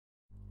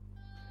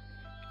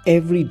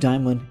Every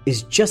diamond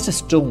is just a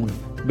stone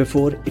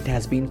before it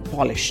has been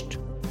polished.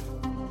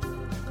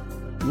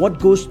 What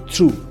goes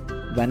through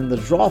when in the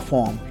raw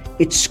form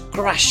it's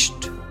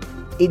crushed?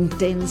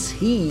 Intense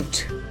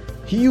heat,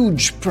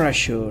 huge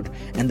pressure,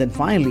 and then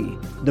finally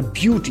the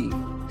beauty,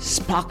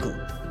 sparkle,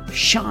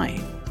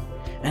 shine,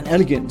 and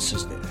elegance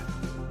is there.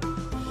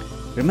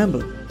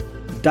 Remember,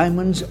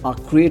 diamonds are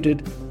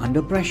created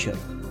under pressure.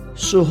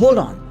 So hold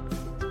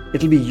on,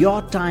 it'll be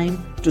your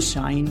time to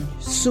shine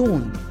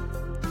soon.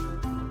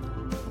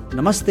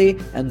 Namaste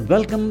and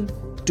welcome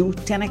to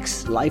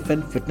 10x Life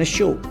and Fitness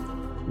Show.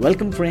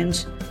 Welcome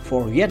friends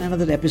for yet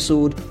another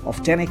episode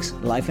of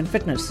 10x Life and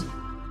Fitness.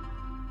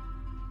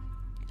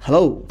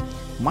 Hello,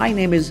 my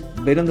name is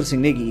Virendra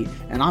Singh Negi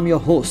and I'm your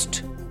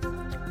host.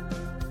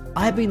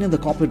 I've been in the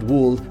corporate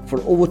world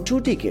for over 2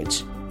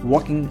 decades,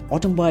 working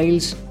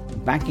automobiles,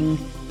 banking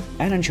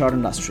and insurance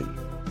industry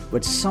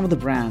with some of the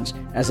brands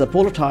as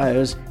Apollo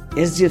Tires,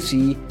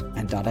 SDFC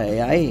and Tata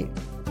AIA.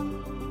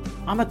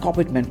 I'm a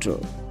corporate mentor,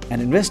 an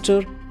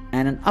investor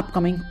and an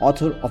upcoming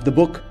author of the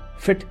book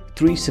Fit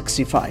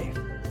 365.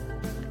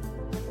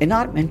 In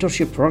our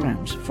mentorship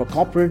programs for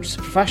corporates,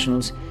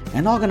 professionals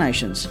and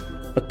organizations,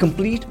 a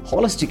complete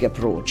holistic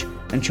approach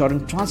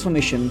ensuring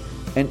transformation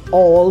in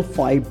all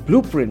 5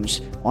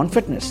 blueprints on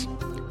fitness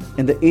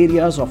in the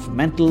areas of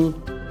mental,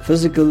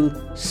 physical,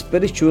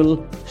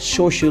 spiritual,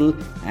 social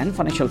and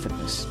financial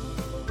fitness.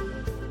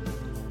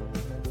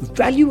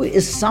 Value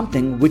is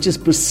something which is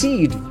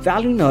perceived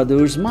value in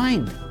others'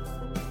 mind.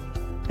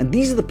 And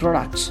these are the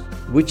products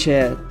which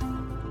have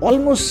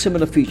almost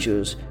similar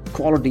features,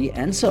 quality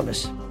and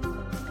service.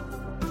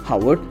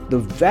 However, the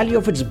value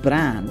of its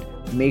brand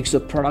makes the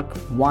product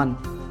one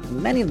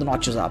many of the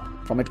notches up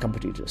from its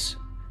competitors.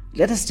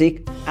 Let us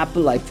take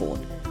Apple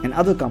iPhone and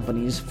other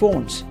companies'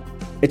 phones.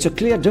 It's a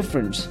clear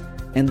difference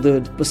in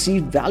the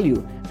perceived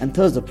value and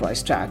thus the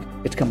price tag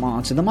it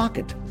commands in the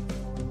market.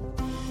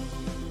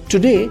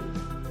 Today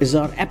is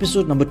our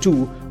episode number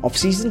 2 of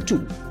season 2,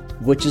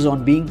 which is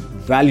on being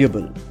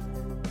valuable.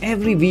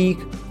 Every week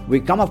we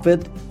come up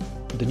with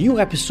the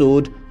new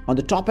episode on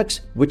the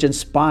topics which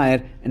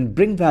inspire and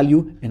bring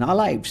value in our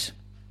lives.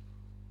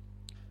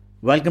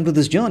 Welcome to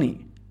this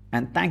journey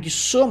and thank you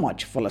so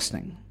much for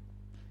listening.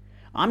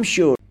 I'm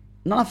sure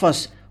none of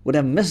us would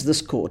have missed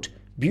this quote,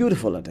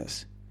 beautiful it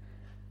is.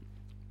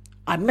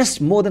 I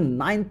missed more than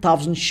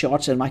 9,000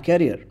 shots in my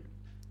career.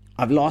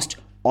 I've lost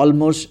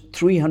almost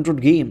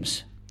 300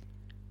 games.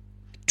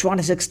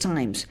 26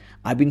 times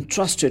I've been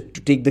trusted to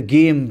take the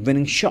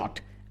game-winning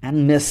shot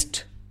and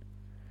missed.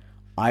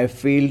 I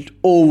failed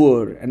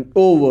over and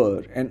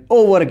over and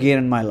over again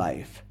in my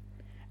life.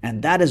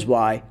 And that is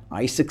why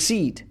I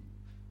succeed.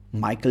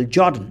 Michael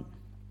Jordan.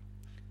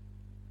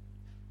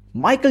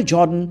 Michael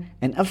Jordan,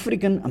 an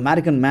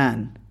African-American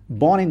man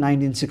born in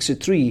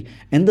 1963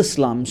 in the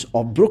slums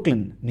of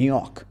Brooklyn, New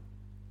York.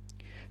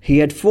 He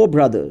had 4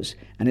 brothers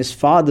and his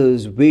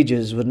father's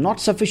wages were not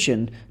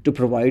sufficient to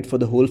provide for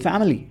the whole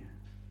family.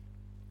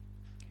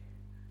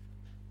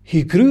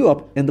 He grew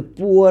up in the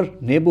poor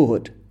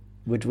neighborhood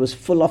which was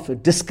full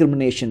of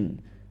discrimination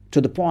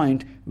to the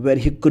point where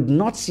he could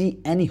not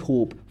see any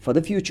hope for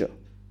the future.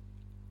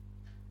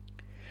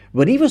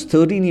 When he was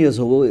 13 years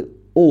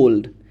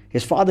old,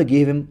 his father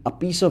gave him a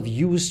piece of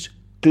used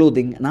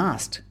clothing and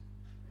asked,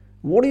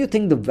 "What do you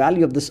think the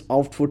value of this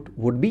outfit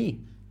would be?"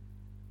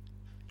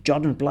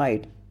 Jordan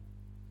replied,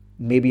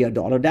 "Maybe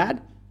 $1,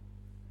 Dad."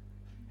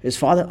 His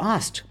father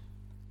asked,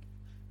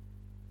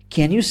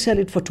 "Can you sell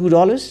it for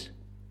 $2?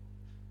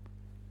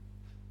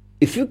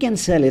 If you can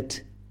sell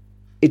it,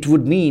 it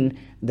would mean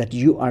that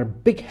you are a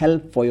big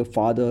help for your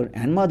father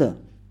and mother."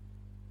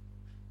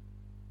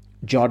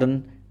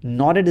 Jordan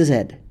nodded his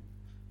head.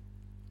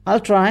 "I'll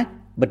try,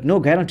 but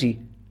no guarantee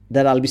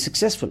that I'll be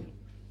successful."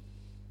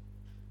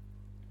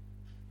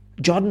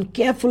 Jordan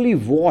carefully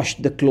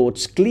washed the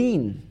clothes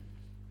clean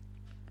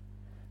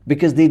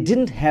because they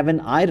didn't have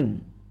an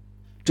iron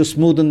to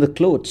smoothen the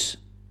clothes.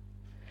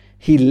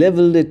 He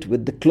leveled it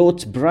with the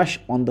clothes brush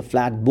on the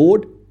flat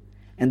board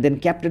and then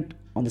kept it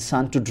on the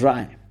sun to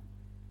dry.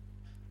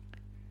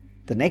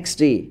 The next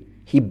day,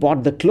 he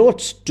brought the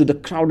clothes to the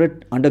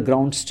crowded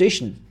underground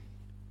station.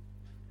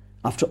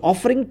 After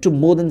offering to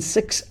more than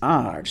 6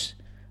 hours,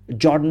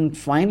 Jordan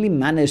finally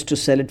managed to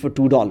sell it for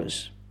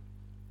 $2.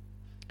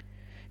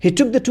 He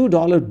took the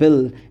 $2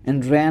 bill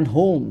and ran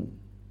home.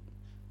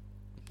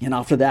 And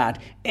after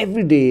that,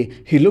 every day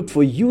he looked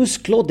for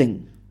used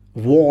clothing,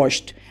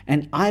 washed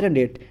and ironed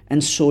it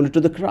and sold it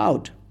to the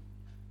crowd.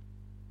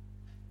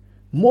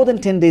 More than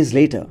 10 days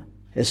later,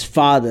 his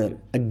father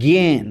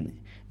again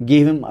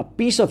gave him a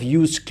piece of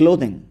used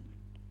clothing.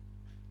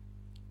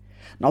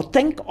 "Now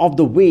think of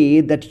the way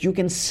that you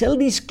can sell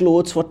these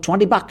clothes for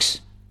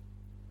 $20.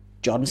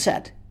 Jordan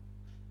said,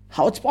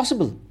 "How it's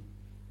possible?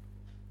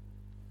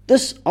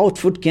 This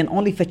outfit can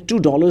only fetch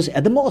 $2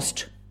 at the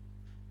most."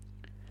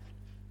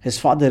 His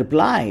father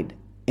replied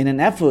in an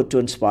effort to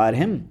inspire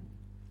him,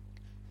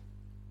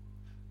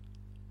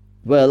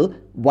 "Well,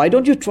 why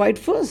don't you try it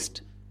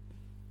first?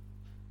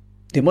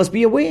 There must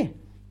be a way."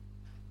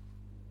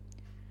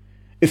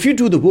 If you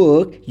do the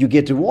work, you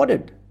get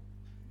rewarded.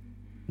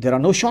 There are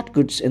no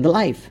shortcuts in the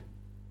life.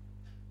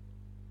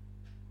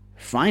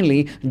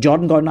 Finally,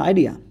 Jordan got an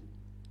idea.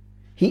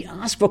 He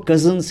asked for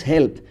cousins'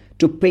 help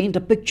to paint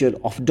a picture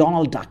of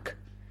Donald Duck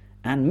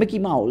and Mickey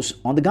Mouse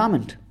on the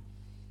garment.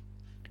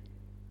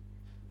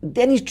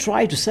 Then he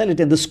tried to sell it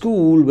in the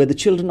school where the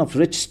children of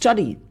rich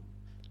study.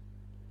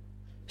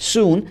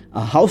 Soon,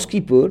 a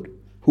housekeeper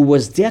who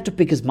was there to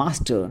pick his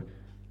master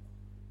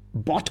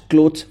bought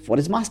clothes for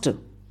his master.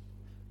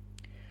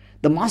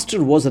 The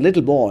master was a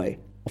little boy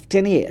of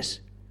 10 years,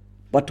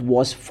 but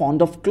was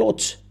fond of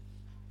clothes.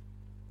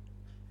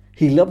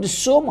 He loved it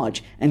so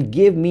much and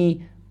gave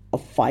me a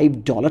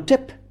 $5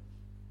 tip.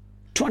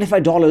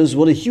 $25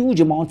 was a huge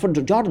amount for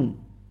Jordan,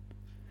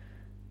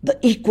 the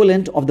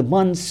equivalent of the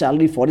month's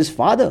salary for his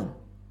father.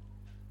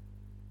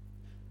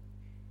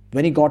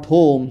 When he got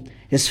home,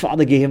 his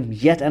father gave him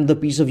yet another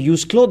piece of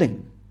used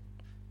clothing.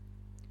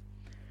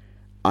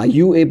 Are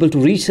you able to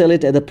resell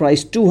it at the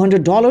price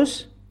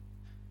 $200?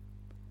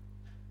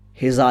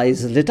 His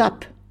eyes lit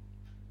up.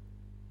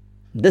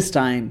 This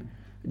time,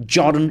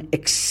 Jordan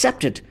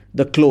accepted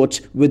the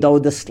clothes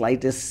without the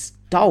slightest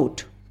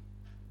doubt.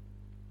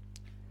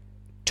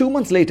 2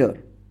 months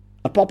later,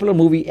 a popular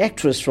movie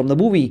actress from the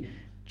movie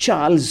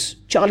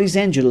Charlie's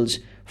Angels,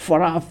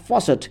 Farrah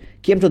Fawcett,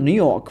 came to New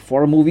York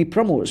for a movie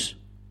promos.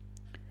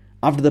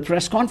 After the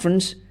press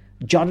conference,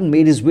 Jordan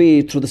made his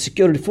way through the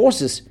security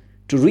forces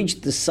to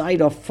reach the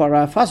side of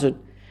Farrah Fawcett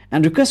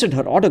and requested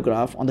her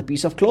autograph on the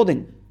piece of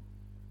clothing.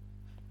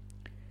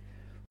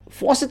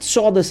 Fawcett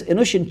saw this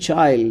innocent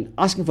child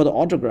asking for the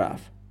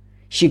autograph.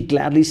 She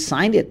gladly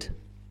signed it.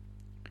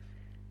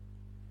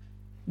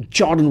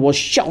 Jordan was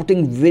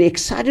shouting very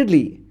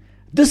excitedly,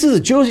 "This is a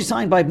jersey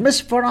signed by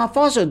Miss Farrah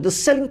Fawcett. The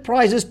selling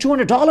price is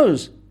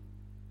 $200.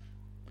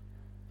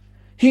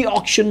 He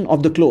auctioned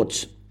off the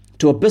clothes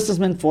to a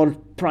businessman for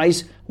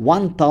price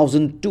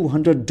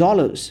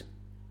 $1,200.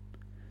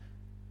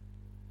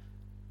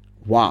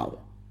 Wow.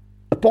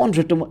 Upon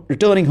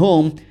returning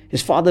home,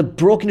 his father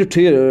broke into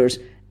tears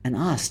and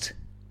asked,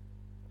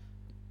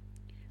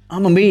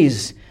 "I'm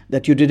amazed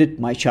that you did it,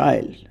 my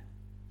child.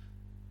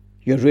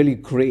 You're really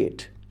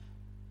great."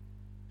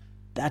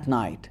 That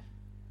night,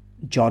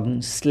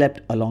 Jordan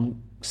slept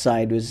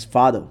alongside his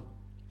father.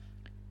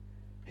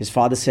 His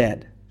father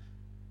said,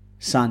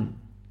 "Son,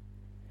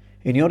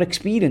 in your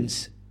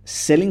experience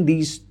selling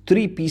these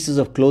 3 pieces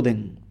of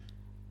clothing,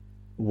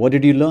 what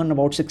did you learn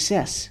about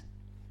success?"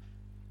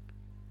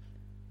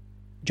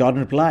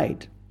 Jordan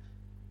replied,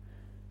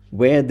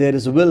 "Where there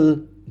is a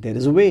will, there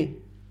is a way."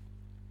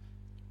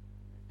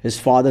 His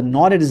father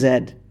nodded his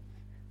head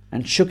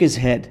and shook his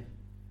head.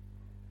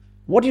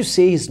 "What you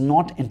say is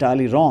not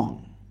entirely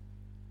wrong,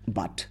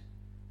 but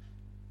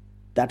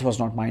that was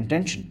not my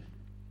intention.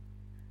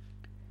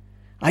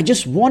 I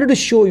just wanted to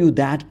show you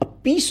that a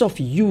piece of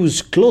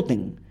used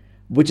clothing,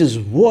 which is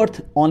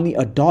worth only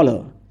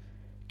 $1,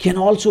 can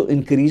also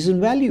increase in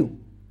value.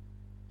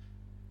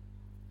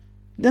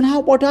 Then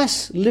how about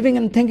us living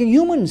and thinking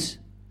humans?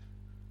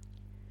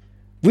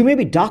 We may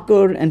be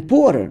darker and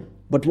poorer,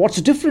 but what's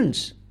the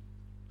difference?"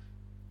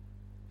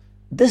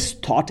 This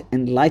thought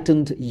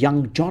enlightened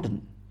young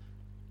Jordan.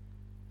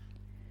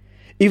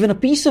 Even a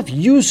piece of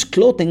used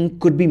clothing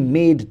could be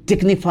made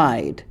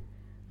dignified.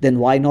 Then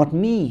why not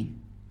me?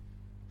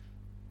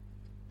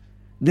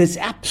 There's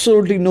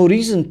absolutely no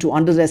reason to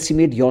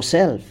underestimate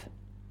yourself.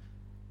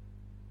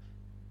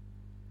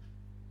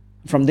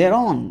 From there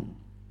on,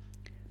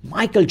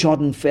 Michael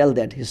Jordan felt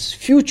that his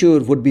future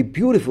would be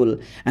beautiful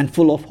and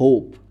full of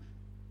hope.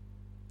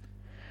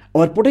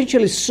 Our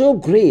potential is so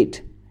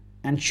great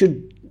and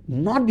should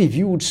not be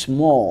viewed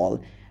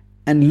small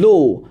and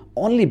low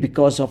only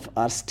because of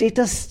our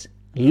status,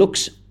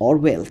 looks, or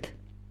wealth.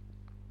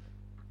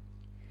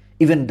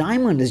 Even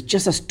diamond is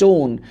just a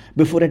stone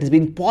before it has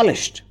been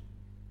polished.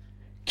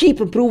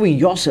 Keep improving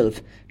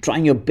yourself,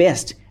 trying your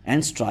best,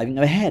 and striving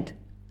ahead.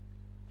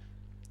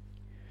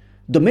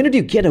 The minute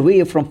you get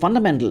away from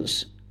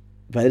fundamentals,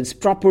 whether it's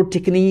proper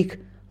technique,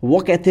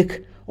 work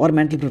ethic, or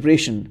mental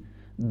preparation,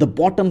 the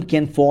bottom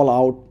can fall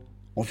out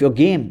of your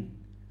game,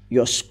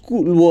 your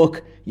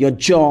schoolwork, your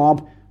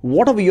job,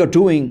 whatever you're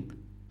doing.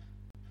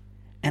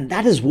 And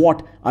that is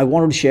what I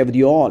wanted to share with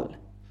you all.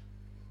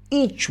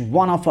 Each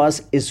one of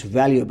us is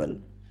valuable.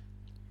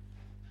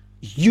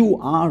 You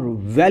are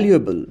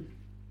valuable.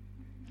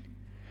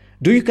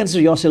 Do you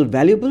consider yourself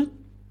valuable?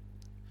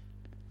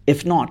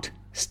 If not,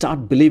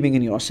 start believing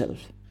in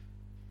yourself.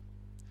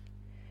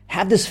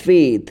 Have this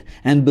faith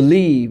and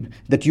believe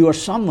that you are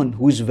someone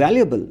who is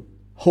valuable,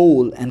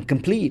 whole, and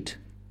complete.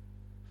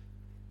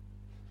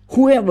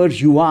 Whoever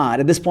you are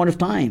at this point of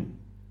time,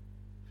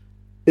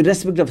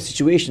 irrespective of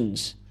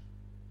situations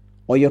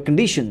or your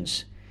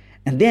conditions,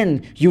 and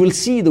then you will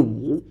see the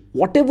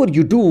whatever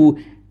you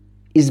do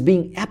is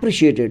being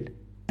appreciated,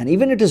 and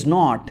even if it is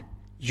not,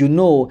 you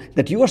know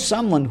that you are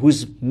someone who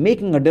is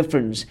making a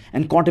difference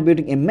and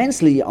contributing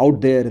immensely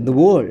out there in the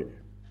world.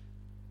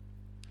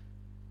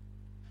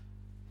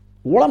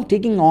 What I'm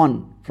taking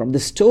on from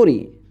this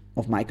story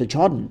of Michael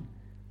Jordan: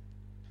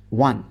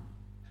 1.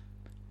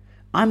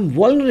 I'm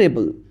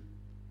vulnerable,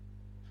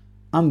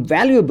 I'm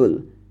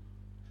valuable,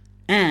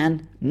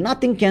 and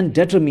nothing can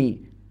deter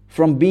me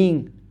from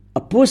being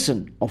a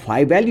person of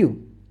high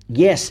value.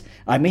 Yes,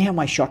 I may have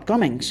my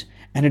shortcomings,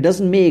 and it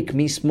doesn't make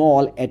me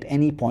small at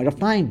any point of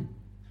time.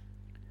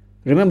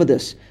 Remember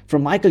this,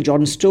 from Michael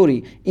Jordan's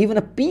story, even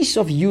a piece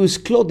of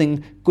used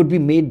clothing could be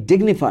made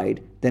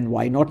dignified, then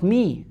why not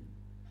me?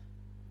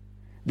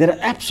 There are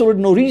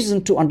absolutely no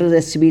reason to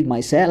underestimate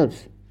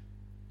myself.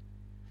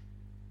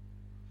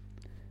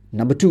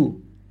 Number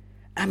 2,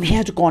 I'm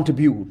here to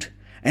contribute,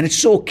 and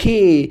it's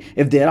okay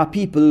if there are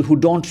people who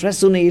don't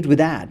resonate with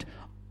that,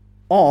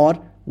 or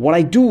what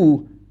I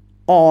do,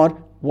 or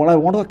what I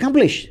want to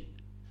accomplish.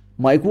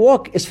 My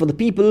work is for the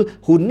people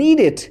who need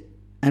it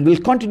and will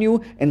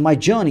continue in my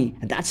journey,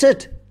 and that's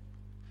it.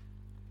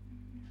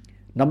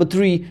 Number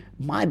 3,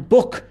 my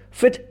book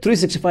Fit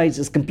 365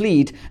 is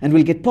complete and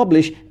will get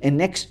published in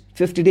next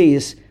 50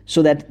 days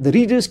so that the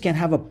readers can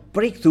have a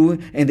breakthrough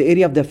in the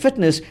area of their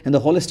fitness in the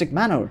holistic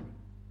manner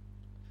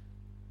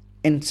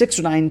in 6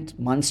 to 9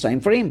 months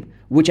time frame,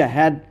 which I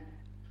had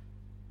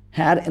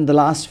in the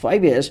last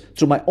 5 years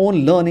through my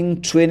own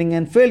learning, training,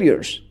 and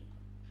failures.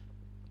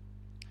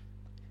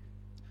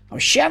 Now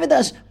share with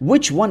us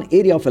which one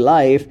area of your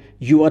life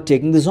you are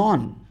taking this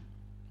on.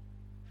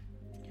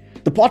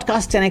 The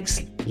podcast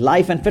 10x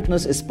Life and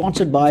Fitness is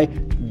sponsored by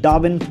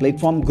Darwin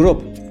Platform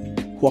Group,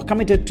 who are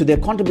committed to their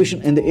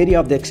contribution in the area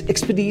of their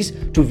expertise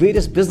to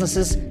various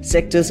businesses,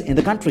 sectors in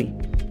the country.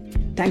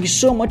 Thank you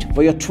so much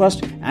for your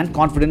trust and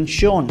confidence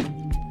shown.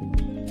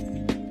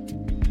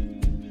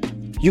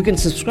 You can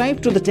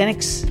subscribe to the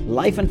 10x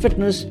Life and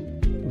Fitness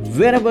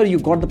wherever you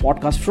got the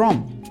podcast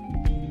from.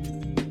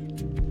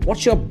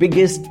 What's your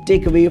biggest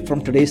takeaway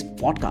from today's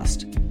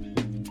podcast?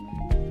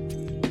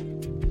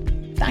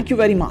 Thank you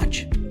very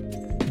much.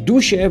 Do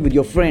share with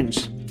your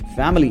friends,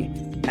 family,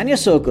 and your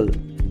circle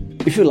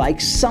if you like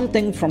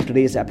something from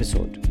today's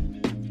episode.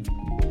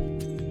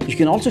 You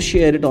can also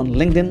share it on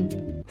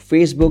LinkedIn,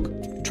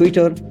 Facebook,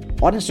 Twitter,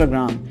 or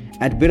Instagram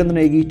at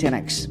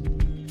Virendranegi10x.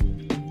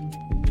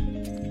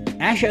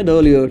 As shared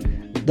earlier,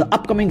 the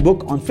upcoming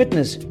book on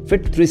fitness,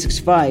 Fit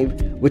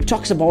 365, which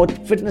talks about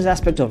fitness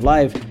aspect of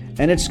life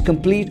in its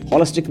complete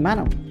holistic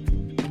manner.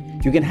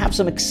 You can have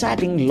some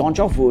exciting launch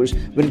offers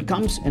when it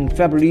comes in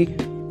February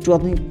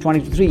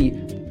 2023,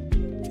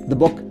 the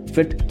book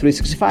Fit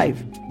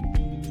 365.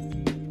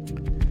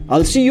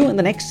 I'll see you in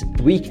the next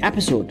week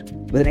episode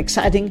with an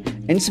exciting,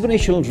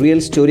 inspirational real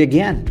story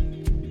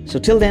again. So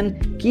till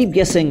then, keep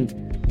guessing.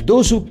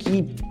 Those who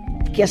keep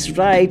guess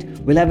right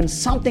will have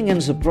something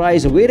and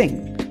surprise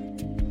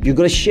awaiting. You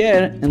gotta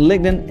share in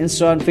LinkedIn,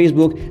 Insta, and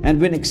Facebook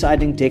and win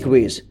exciting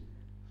takeaways.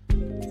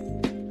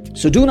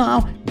 So do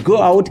now,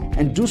 go out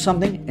and do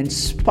something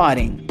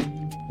inspiring.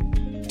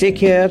 Take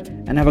care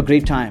and have a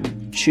great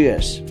time.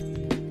 Cheers.